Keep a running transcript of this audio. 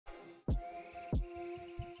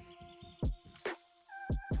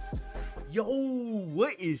Yo,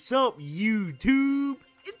 what is up, YouTube?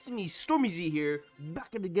 It's me, StormyZ here,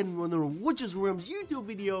 back at again with another Witches Realms YouTube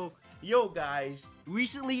video. Yo guys,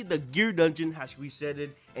 recently the gear dungeon has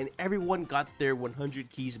resetted and everyone got their 100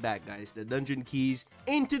 keys back, guys, the dungeon keys.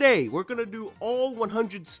 And today, we're gonna do all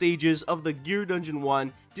 100 stages of the gear dungeon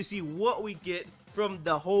 1 to see what we get from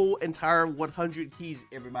the whole entire 100 keys,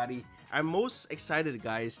 everybody. I'm most excited,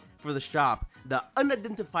 guys, for the shop, the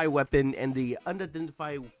unidentified weapon and the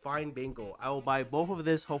unidentified fine bangle. I will buy both of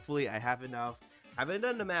this. Hopefully I have enough. I haven't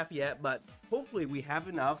done the math yet, but hopefully we have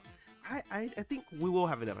enough. I think we will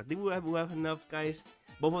have enough. I think we'll have enough, guys,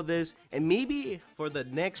 both of this. And maybe for the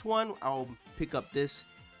next one, I'll pick up this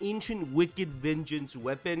Ancient Wicked Vengeance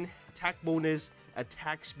weapon, attack bonus,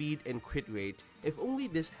 attack speed, and crit rate. If only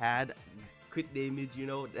this had crit damage, you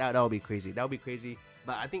know, that would be crazy. That would be crazy.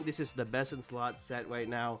 But I think this is the best in slot set right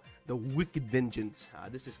now, the Wicked Vengeance.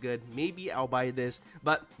 This is good. Maybe I'll buy this.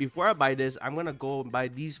 But before I buy this, I'm gonna go and buy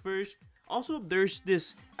these first. Also, there's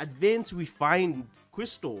this Advanced Refined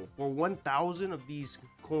Crystal for 1,000 of these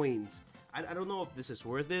coins. I don't know if this is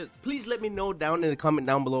worth it. Please let me know down in the comment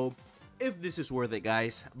down below if this is worth it,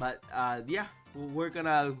 guys. But yeah, we're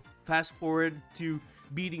gonna fast forward to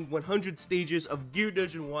beating 100 stages of Gear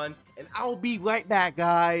Dungeon 1, and I'll be right back,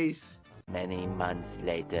 guys. Many months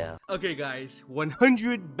later. Okay, guys,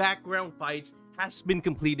 100 background fights has been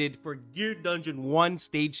completed for Gear Dungeon 1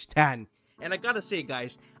 Stage 10. And I gotta say,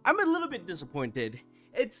 guys, I'm a little bit disappointed.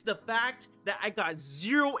 It's the fact that I got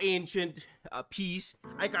 0 ancient piece,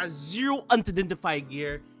 I got 0 unidentified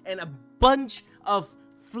gear, and a bunch of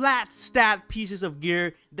flat stat pieces of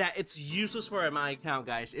gear that it's useless for my account,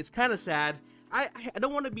 guys. It's kind of sad. I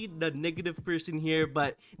don't want to be the negative person here,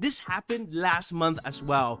 but this happened last month as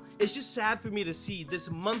well. It's just sad for me to see this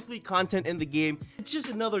monthly content in the game. It's just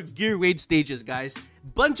another gear raid stages, guys.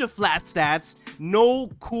 Bunch of flat stats, no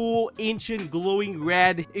cool ancient glowing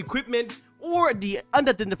red equipment or the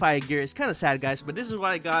unidentified gear. It's kind of sad, guys, but this is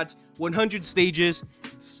what I got. 100 stages,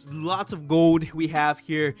 lots of gold. We have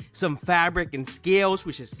here some fabric and scales,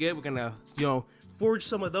 which is good. We're gonna, you know, forge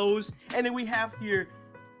some of those. And then we have here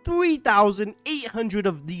 3,800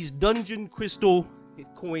 of these dungeon crystal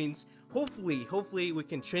coins. Hopefully we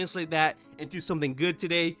can translate that into something good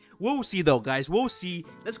today. We'll see though, guys. We'll see.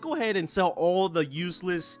 Let's go ahead and sell all the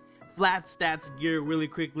useless flat stats gear really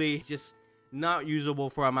quickly. Just not usable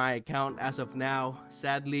for my account as of now,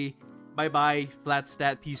 sadly. Bye bye flat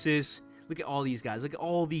stat pieces. Look at all these, guys. Look at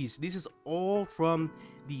all these. This is all from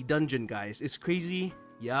the dungeon, guys. It's crazy.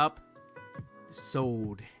 Yup.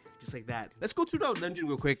 Sold. Just like that. Let's go through the dungeon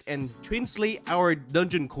real quick and translate our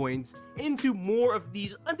dungeon coins into more of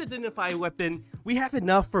these unidentified weapon. We have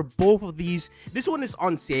enough for both of these. This one is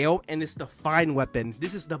on sale and it's the fine weapon.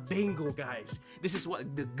 This is the bangle, guys. This is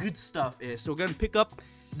what the good stuff is. So we're gonna pick up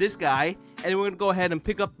this guy and we're gonna go ahead and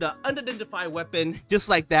pick up the unidentified weapon just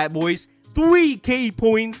like that, boys. 3k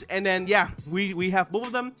points, and then yeah, we have both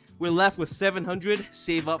of them. We're left with 700.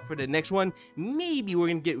 Save up for the next one. Maybe we're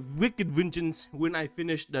gonna get Wicked Vengeance when I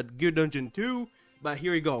finish the Gear Dungeon 2. But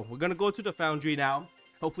here we go. We're gonna go to the foundry now.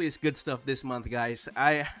 Hopefully it's good stuff this month, guys.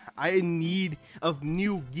 I need of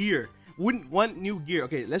new gear. Wouldn't want new gear.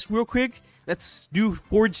 Okay, let's real quick. Let's do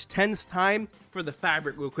Forge 10's time for the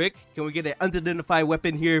fabric real quick. Can we get an unidentified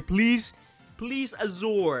weapon here, please? Please,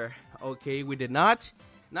 Azor. Okay, we did not.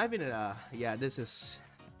 Not even yeah, this is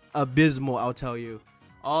abysmal, I'll tell you.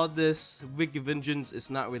 All this Wicked Vengeance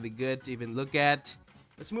is not really good to even look at.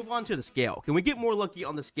 Let's move on to the scale. Can we get more lucky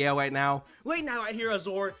on the scale right now? Right now, right here,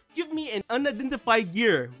 Azor. Give me an unidentified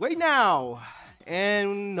gear right now.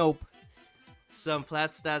 And nope. Some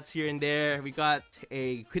flat stats here and there. We got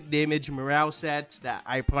a crit damage morale set that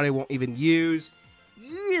I probably won't even use.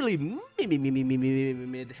 Really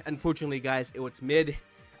mid. Unfortunately, guys, it was mid.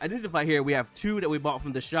 Identify here, we have 2 that we bought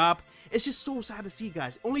from the shop. It's just so sad to see,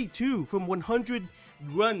 guys. Only 2 from 100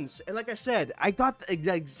 runs. And like I said, I got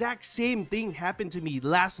the exact same thing happened to me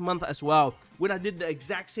last month as well. When I did the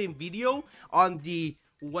exact same video on the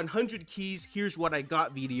 100 keys, here's what I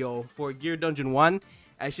got video for Gear Dungeon 1.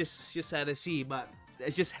 It's just sad to see, but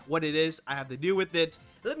it's just what it is. I have to deal with it.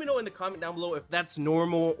 Let me know in the comment down below if that's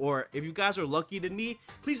normal, or if you guys are lucky than me,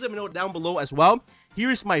 please let me know down below as well.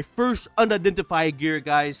 Here's my first unidentified gear,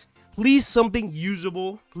 guys. Please, something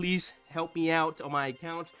usable. Please help me out on my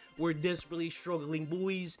account. We're desperately struggling,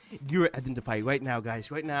 boys. Gear identified right now,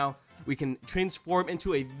 guys. Right now, we can transform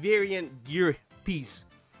into a variant gear piece.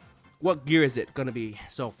 What gear is it gonna be?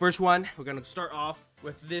 So first one, we're gonna start off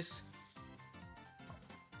with this.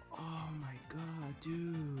 Oh my god,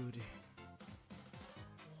 dude.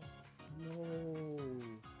 No.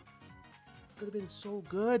 Could have been so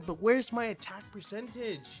good, but where's my attack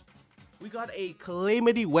percentage? we got a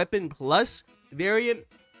Calamity Weapon Plus variant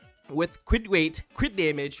with crit rate, crit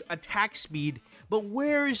damage, attack speed. But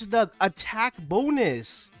where is the attack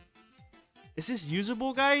bonus? Is this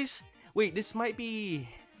usable, guys? Wait, this might be...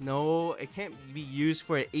 No, it can't be used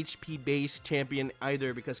for an HP based champion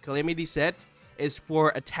either, because Calamity set is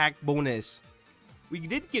for attack bonus. We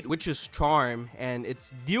did get Witch's Charm, and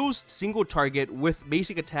it deals single target with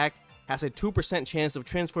basic attack, has a 2% chance of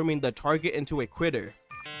transforming the target into a critter.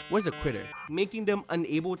 What's a critter? Making them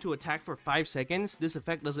unable to attack for 5 seconds. This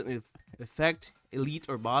effect doesn't affect elite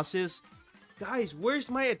or bosses. Guys, where's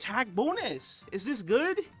my attack bonus? Is this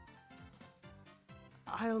good?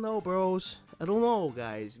 I don't know, bros. I don't know,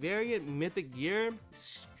 guys. Variant mythic gear,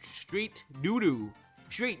 straight doo-doo,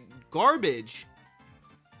 straight garbage.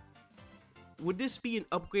 Would this be an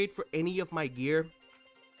upgrade for any of my gear?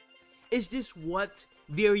 Is this what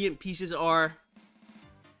variant pieces are?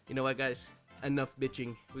 You know what, guys? Enough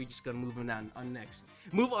bitching. We're just gonna move on next.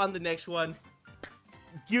 Move on the next one.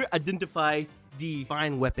 Gear identify the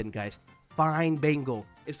fine weapon, guys. Fine Bengal.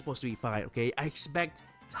 It's supposed to be fine, okay? I expect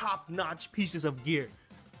top-notch pieces of gear.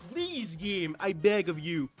 Please, game, I beg of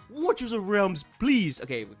you. Watchers of Realms, please.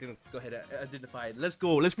 Okay, we're gonna go ahead and identify it. Let's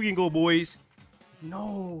go. Let's freaking go, boys.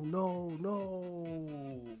 No, no,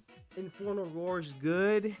 no. Infernal Roar's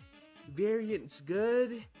good. Variant's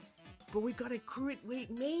good. But we got a crit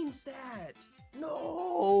rate main stat.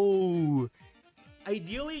 No.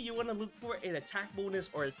 Ideally, you want to look for an attack bonus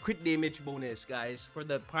or a crit damage bonus, guys, for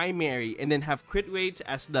the primary, and then have crit rate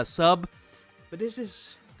as the sub. But this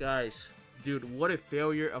is, guys, dude, what a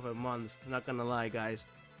failure of a month. I'm not gonna lie, guys.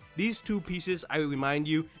 These two pieces, I remind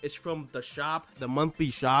you, is from the shop, the monthly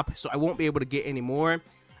shop, so I won't be able to get any more.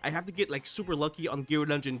 I have to get like super lucky on Gear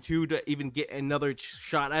Dungeon 2 to even get another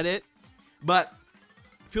shot at it. But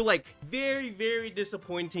feel like very, very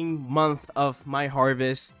disappointing month of my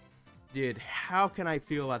harvest. Dude, how can I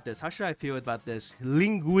feel about this? How should I feel about this?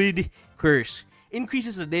 Linguid Curse.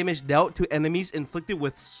 Increases the damage dealt to enemies inflicted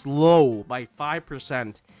with slow by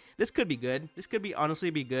 5%. This could be good. This could be honestly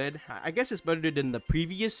be good. I guess it's better than the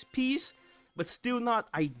previous piece, but still not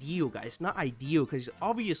ideal, guys. Not ideal, because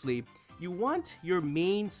obviously you want your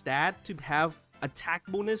main stat to have attack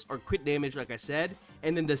bonus or crit damage, like I said,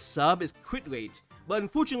 and then the sub is crit rate. But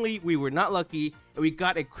unfortunately, we were not lucky, and we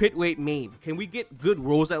got a crit rate main. Can we get good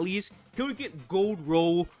rolls at least? Can we get gold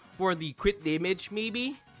roll for the crit damage,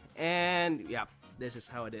 maybe? And yeah, this is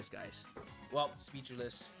how it is, guys. Well,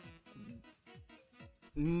 speechless.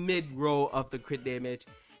 Mid-row of the crit damage.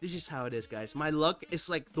 This is how it is, guys. My luck is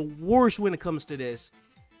like the worst when it comes to this.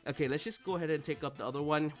 Okay, let's just go ahead and take up the other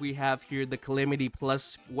one. We have here the Calamity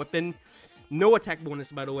Plus weapon. No attack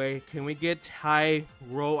bonus, by the way. Can we get high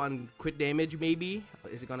roll on crit damage, maybe?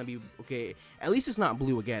 Is it gonna be okay? At least it's not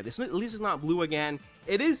blue again. At least it's not blue again.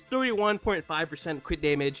 It is 31.5% crit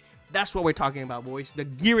damage. That's what we're talking about, boys. The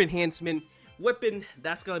gear enhancement weapon.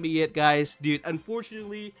 That's gonna be it, guys. Dude,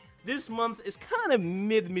 unfortunately, this month is kind of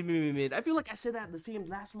mid. I feel like I said that the same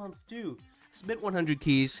last month too. Spent 100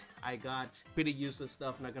 keys. I got pretty useless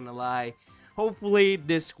stuff, not gonna lie. Hopefully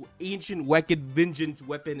this Ancient Wicked Vengeance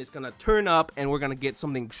weapon is gonna turn up and we're gonna get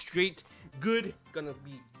something straight good. Gonna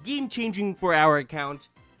be game changing for our account.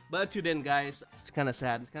 But until then, guys, it's kind of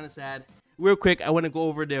sad. It's kind of sad. Real quick, I want to go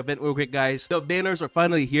over the event real quick, guys. The banners are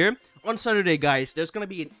finally here. On Saturday, guys, there's gonna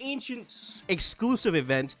be an Ancient exclusive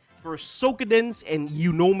event for Sokedens and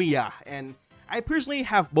Eunomia, and I personally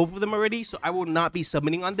have both of them already, so I will not be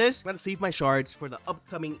summoning on this. I'm gonna save my shards for the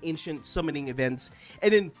upcoming Ancient summoning events,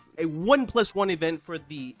 and then a 1+1 event for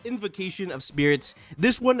the Invocation of Spirits.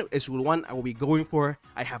 This one is the one I will be going for.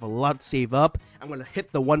 I have a lot to save up. I'm gonna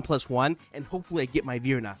hit the 1+1, and hopefully I get my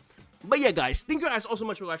Virna. But yeah, guys, thank you guys all so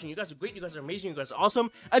much for watching. You guys are great, you guys are amazing, you guys are awesome.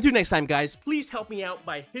 Until next time, guys, please help me out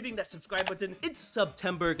by hitting that subscribe button. It's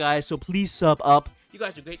September, guys, so please sub up. You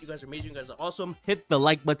guys are great, you guys are amazing, you guys are awesome. Hit the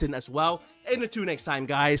like button as well. And until next time,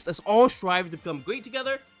 guys, let's all strive to become great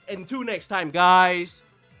together. And until next time, guys,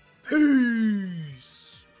 peace.